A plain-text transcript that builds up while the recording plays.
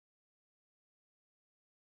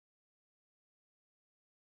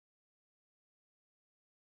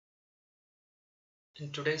In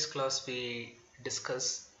today's class, we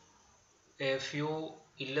discuss a few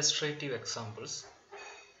illustrative examples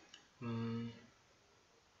um,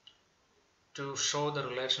 to show the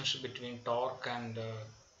relationship between torque and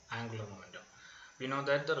angular momentum. We know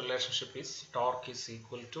that the relationship is torque is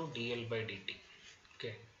equal to dl by dt.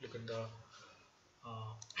 Okay, look at the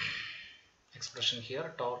uh, expression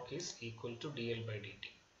here. Torque is equal to dl by dt.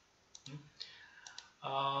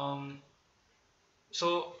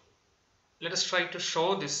 So let us try to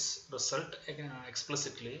show this result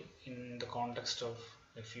explicitly in the context of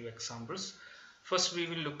a few examples. First, we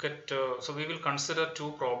will look at, so we will consider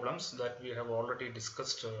two problems that we have already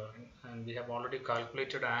discussed and we have already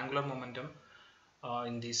calculated angular momentum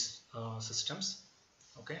in these systems.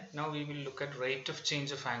 Okay, now we will look at rate of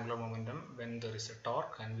change of angular momentum when there is a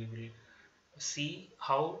torque, and we will see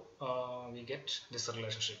how we get this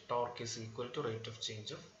relationship. Torque is equal to rate of change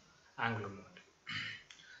of angular momentum.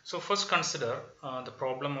 So first consider the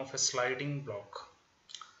problem of a sliding block.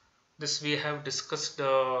 This we have discussed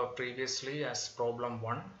previously as problem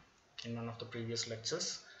 1 in one of the previous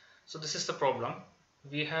lectures. So this is the problem.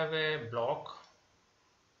 We have a block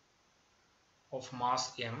of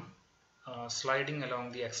mass m sliding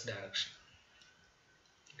along the x direction.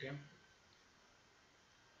 Okay.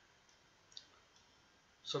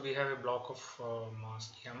 So we have a block of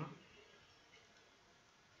mass m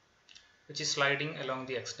which is sliding along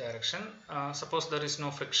the x direction. Suppose there is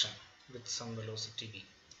no friction with some velocity v.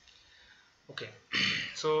 Okay,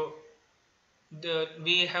 so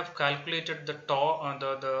we have calculated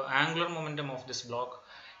the angular momentum of this block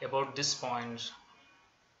about this point,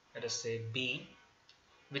 let us say B,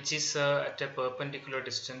 which is at a perpendicular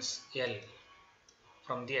distance L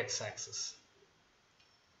from the x-axis.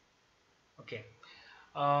 Okay.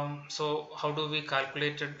 So how do we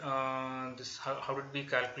calculate this? How did we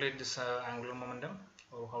calculate this angular momentum,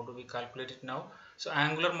 or how do we calculate it now? So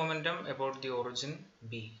angular momentum about the origin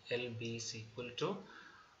B, LB is equal to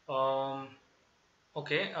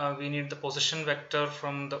we need the position vector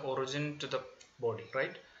from the origin to the body,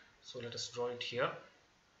 right? So let us draw it here.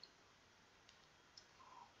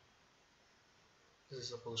 This is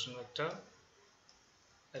the position vector.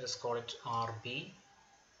 Let us call it RB.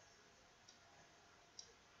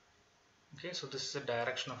 Okay, so this is the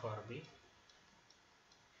direction of RB.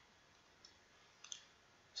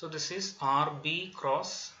 So this is RB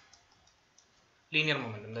cross linear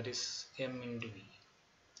momentum, that is M into V.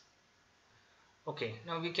 Okay,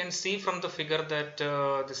 now we can see from the figure that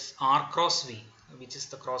this R cross V, which is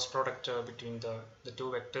the cross product between the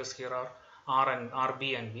two vectors here are R and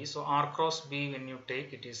RB and V. So R cross B, when you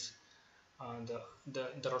take it, is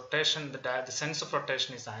the rotation, the sense of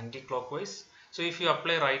rotation is anti-clockwise. So if you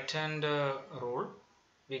apply right hand rule,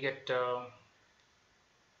 we get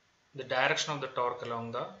the direction of the torque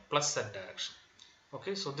along the plus z direction.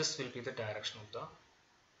 Okay, so this will be the direction of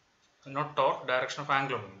the, not torque, direction of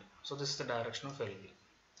angular momentum. So this is the direction of LB.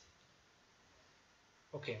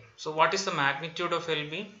 Okay, so what is the magnitude of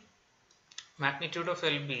LB? Magnitude of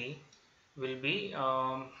LB will be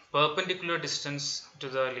perpendicular distance to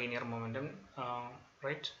the linear momentum,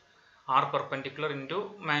 right? R perpendicular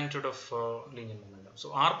into magnitude of linear momentum.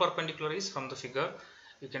 So R perpendicular is, from the figure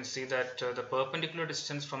you can see that the perpendicular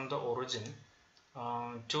distance from the origin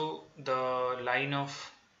to the line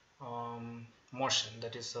of motion,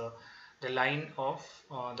 that is the line of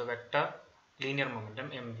the vector linear momentum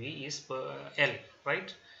mv is L,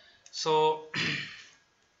 right? So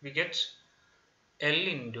we get L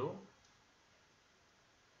into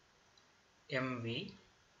mv.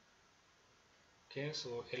 Okay,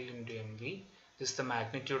 so L into mv, this is the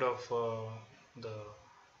magnitude of the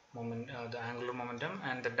moment, the angular momentum,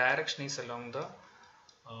 and the direction is along the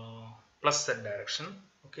plus z direction.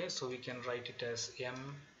 Okay, so we can write it as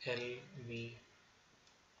mlvk.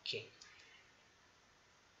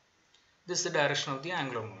 This is the direction of the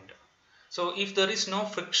angular momentum. So if there is no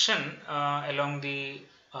friction along the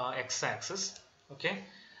x-axis, okay,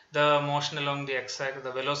 the motion along the x-axis,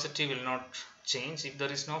 the velocity will not change. If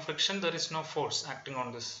there is no friction, there is no force acting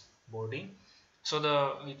on this body. So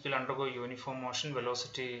it will undergo uniform motion.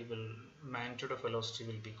 Velocity will, magnitude of velocity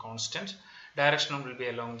will be constant. Direction will be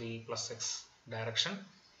along the plus x direction.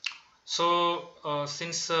 So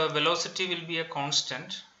since velocity will be a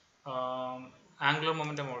constant, angular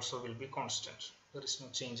momentum also will be constant. There is no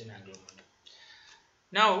change in angular momentum.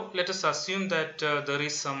 Now let us assume that there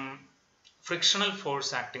is some frictional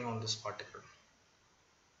force acting on this particle.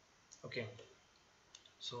 Okay,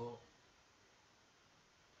 so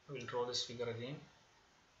I will draw this figure again.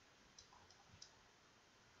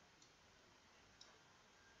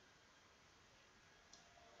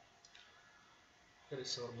 Here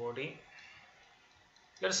is our body.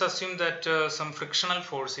 Let us assume that some frictional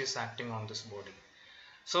force is acting on this body.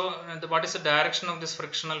 So what is the direction of this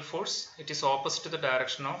frictional force? It is opposite to the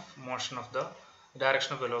direction of motion of the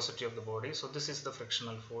direction of velocity of the body. So this is the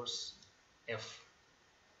frictional force F,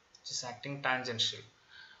 which is acting tangential,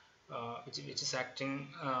 which is acting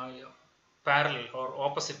parallel or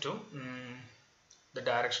opposite to the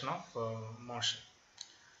direction of motion.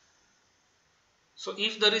 So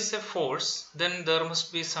if there is a force, then there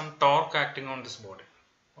must be some torque acting on this body.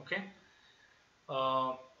 Okay.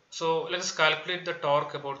 So let us calculate the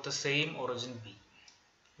torque about the same origin B.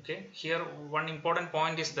 Okay. Here one important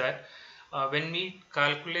point is that when we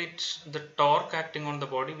calculate the torque acting on the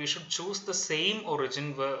body, we should choose the same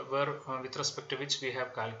origin where with respect to which we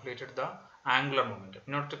have calculated the angular momentum.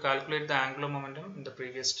 In order to calculate the angular momentum in the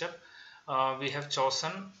previous step, we have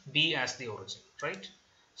chosen B as the origin, right?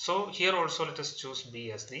 So here also let us choose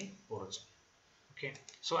B as the origin. Okay,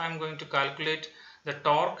 so I am going to calculate the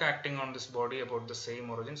torque acting on this body about the same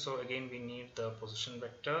origin. So again we need the position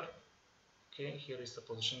vector. Okay, here is the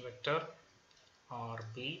position vector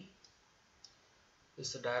RB. This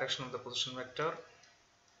is the direction of the position vector.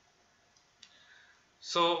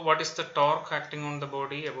 So what is the torque acting on the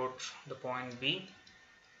body about the point B?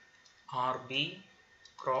 RB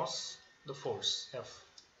cross the force F.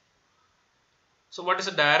 So what is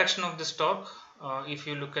the direction of this torque? If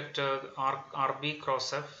you look at RB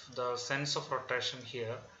cross F, the sense of rotation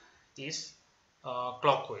here is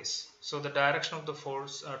clockwise. So the direction of the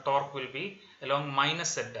force torque will be along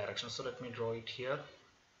minus Z direction. So let me draw it here.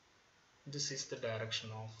 This is the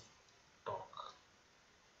direction of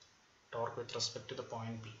torque with respect to the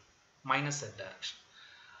point B, minus Z direction.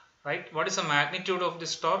 Right? What is the magnitude of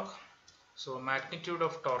this torque? So magnitude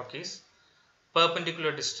of torque is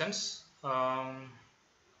perpendicular distance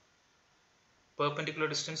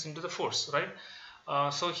into the force, right?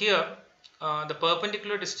 So here the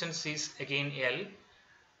perpendicular distance is again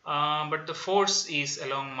L, but the force is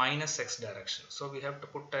along minus X direction. So we have to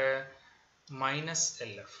put a minus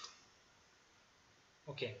LF.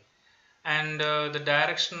 Okay, and the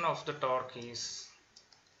direction of the torque is,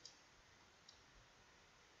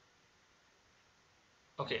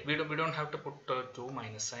 okay, we don't have to put 2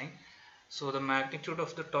 minus sign. So the magnitude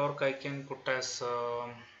of the torque I can put as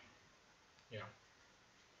yeah,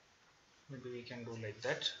 maybe we can do like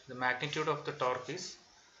that. The magnitude of the torque is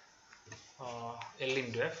L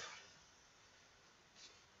into F.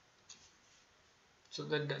 So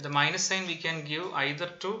the minus sign we can give either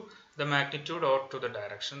to the magnitude or to the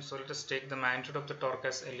direction. So let us take the magnitude of the torque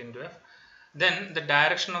as L into F. Then the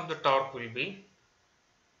direction of the torque will be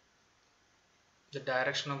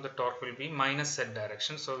minus Z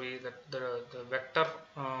direction. So the vector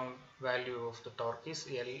value of the torque is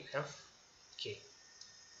LFK.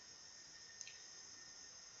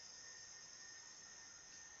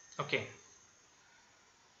 Okay.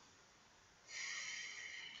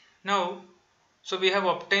 Now, so we have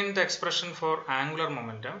obtained the expression for angular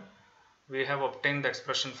momentum. We have obtained the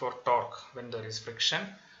expression for torque when there is friction.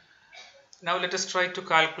 Now let us try to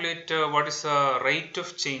calculate what is the rate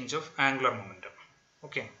of change of angular momentum.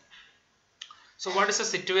 Okay. So what is the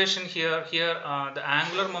situation here? Here the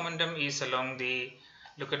angular momentum is along the,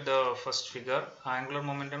 look at the first figure, angular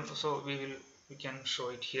momentum. So we can show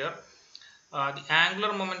it here. The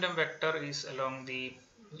angular momentum vector is along the,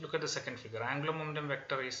 look at the second figure, angular momentum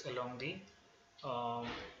vector is along the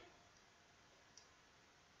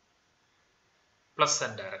plus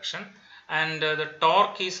Z direction, and the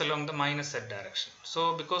torque is along the minus Z direction.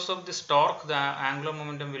 So because of this torque, the angular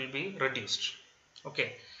momentum will be reduced.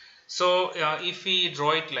 Okay, so if we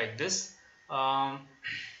draw it like this, the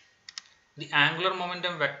angular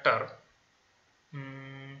momentum vector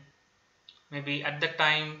maybe at the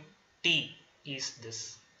time t is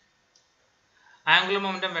this. Angular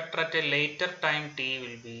momentum vector at a later time t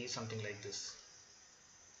will be something like this.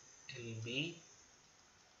 It will be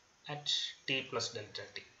at t plus delta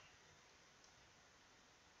t.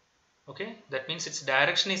 Okay, that means its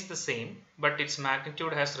direction is the same, but its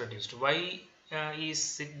magnitude has reduced. Why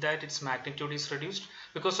is it that its magnitude is reduced?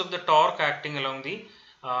 Because of the torque acting along the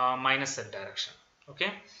minus Z direction.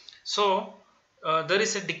 Okay, so there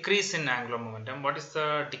is a decrease in angular momentum. What is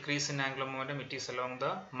the decrease in angular momentum? It is along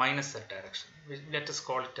the minus Z direction. Let us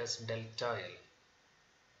call it as delta L.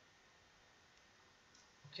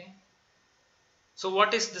 Okay, so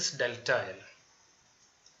what is this delta L?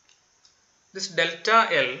 This delta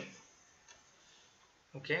L,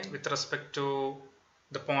 okay, with respect to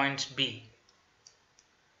the point B,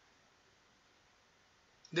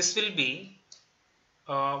 this will be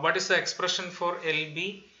what is the expression for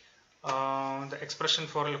LB? The expression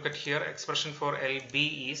for, look at here, expression for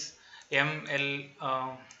LB is ml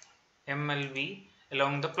mlv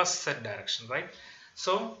along the plus z direction, right?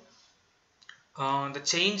 So the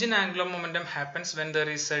change in angular momentum happens when there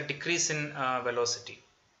is a decrease in velocity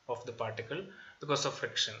of the particle because of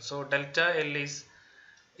friction. So delta L is,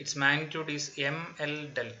 its magnitude is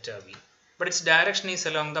ml delta v, but its direction is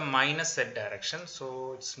along the minus z direction,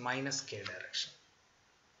 so it's minus k direction.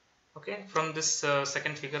 Okay, from this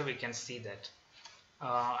second figure we can see that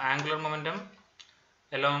angular momentum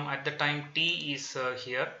along at the time t is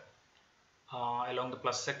here along the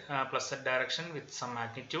plus z direction with some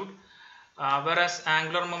magnitude, whereas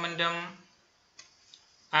angular momentum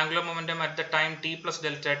at the time t plus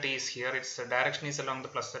delta t is here. Its direction is along the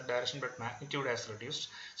plus z direction, but magnitude has reduced.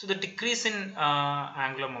 So the decrease in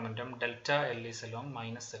angular momentum delta L is along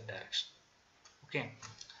minus z direction. Okay.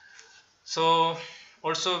 So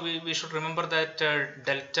also we should remember that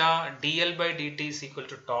delta dl by dt is equal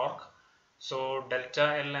to torque. So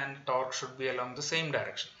delta L and torque should be along the same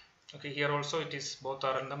direction. Okay. Here also it is, both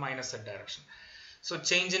are in the minus z direction. So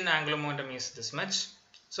change in angular momentum is this much.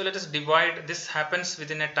 So let us divide, this happens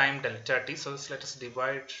within a time delta t. So let us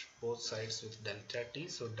divide both sides with delta t.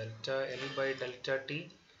 So delta L by delta t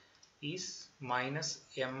is minus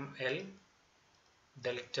ml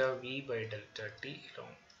delta v by delta t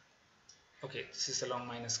along. Okay, this is along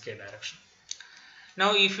minus k direction.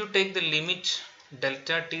 Now if you take the limit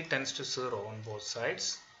delta t tends to 0 on both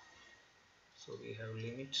sides. So we have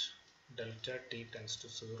limit delta t tends to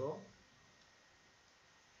 0.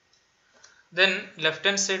 Then left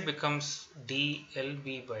hand side becomes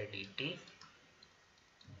dlv by dt,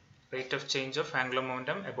 rate of change of angular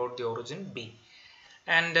momentum about the origin b,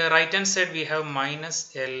 and right hand side we have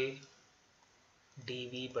minus l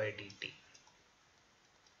dv by dt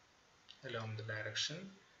along the direction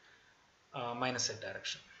minus z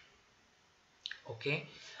direction. Okay,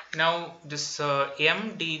 now this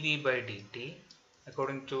m dv by dt,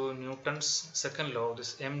 according to Newton's second law,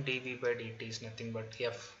 this m dv by dt is nothing but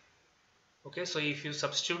f. Okay, so if you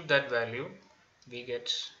substitute that value, we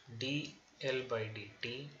get dl by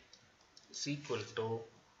dt is equal to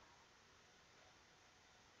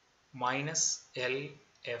minus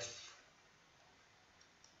lf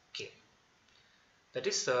k. That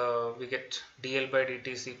is, we get dl by dt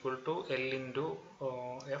is equal to L into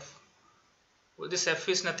f. This f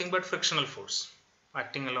is nothing but frictional force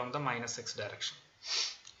acting along the minus x direction.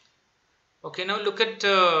 Okay, now look at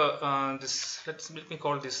this. Let me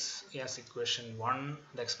call this as equation 1,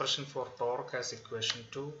 the expression for torque as equation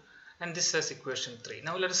 2, and this as equation 3.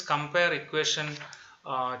 Now let us compare equation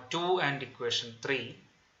 2 and equation 3.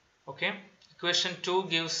 Okay, equation 2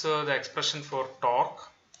 gives the expression for torque.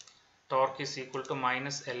 Torque is equal to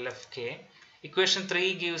minus LFK. Equation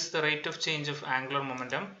 3 gives the rate of change of angular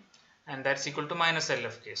momentum, and that's equal to minus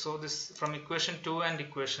LFK. So this, from equation 2 and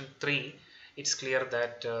equation 3, it's clear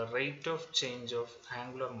that rate of change of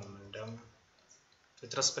angular momentum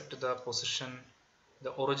with respect to the position, the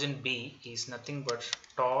origin B, is nothing but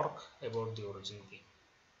torque about the origin B.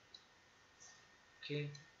 Okay,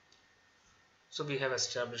 so we have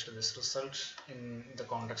established this result in the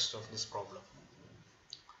context of this problem.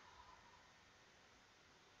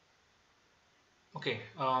 Okay,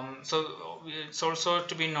 so it's also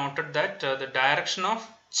to be noted that the direction of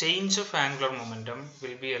change of angular momentum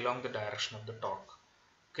will be along the direction of the torque.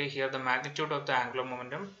 Okay, here the magnitude of the angular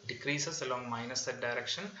momentum decreases along minus z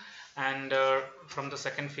direction, and from the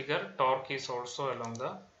second figure, torque is also along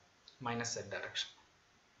the minus z direction.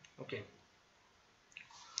 Okay,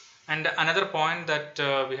 and another point that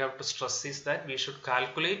we have to stress is that we should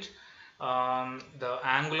calculate the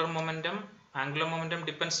angular momentum. Angular momentum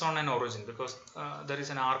depends on an origin, because there is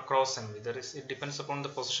an r cross nv. It depends upon the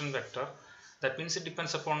position vector. That means it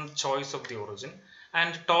depends upon the choice of the origin.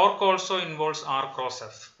 And torque also involves r cross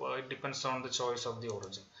f. It depends on the choice of the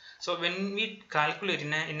origin. So when we calculate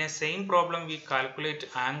in a same problem, we calculate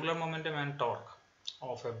angular momentum and torque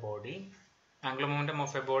of a body, angular momentum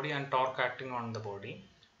of a body and torque acting on the body.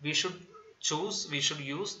 We should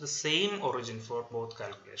use the same origin for both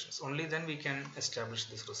calculations. Only then we can establish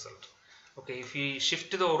this result. Okay, if we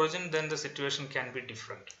shift the origin, then the situation can be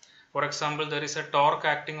different. For example, there is a torque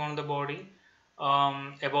acting on the body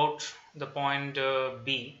about the point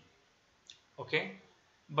B. Okay,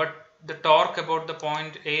 but the torque about the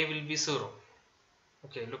point A will be 0.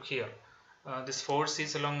 Okay, look here. This force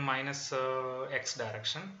is along minus x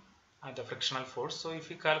direction, the frictional force. So if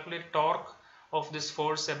we calculate torque of this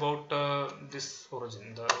force about this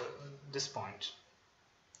origin, this point,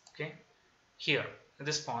 okay, here at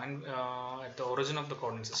this point at the origin of the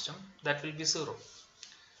coordinate system, that will be 0.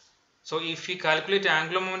 So if we calculate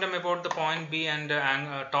angular momentum about the point B and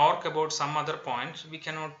torque about some other point, we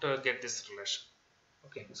cannot get this relation.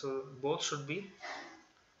 Okay, so both should be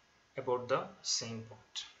about the same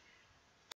point.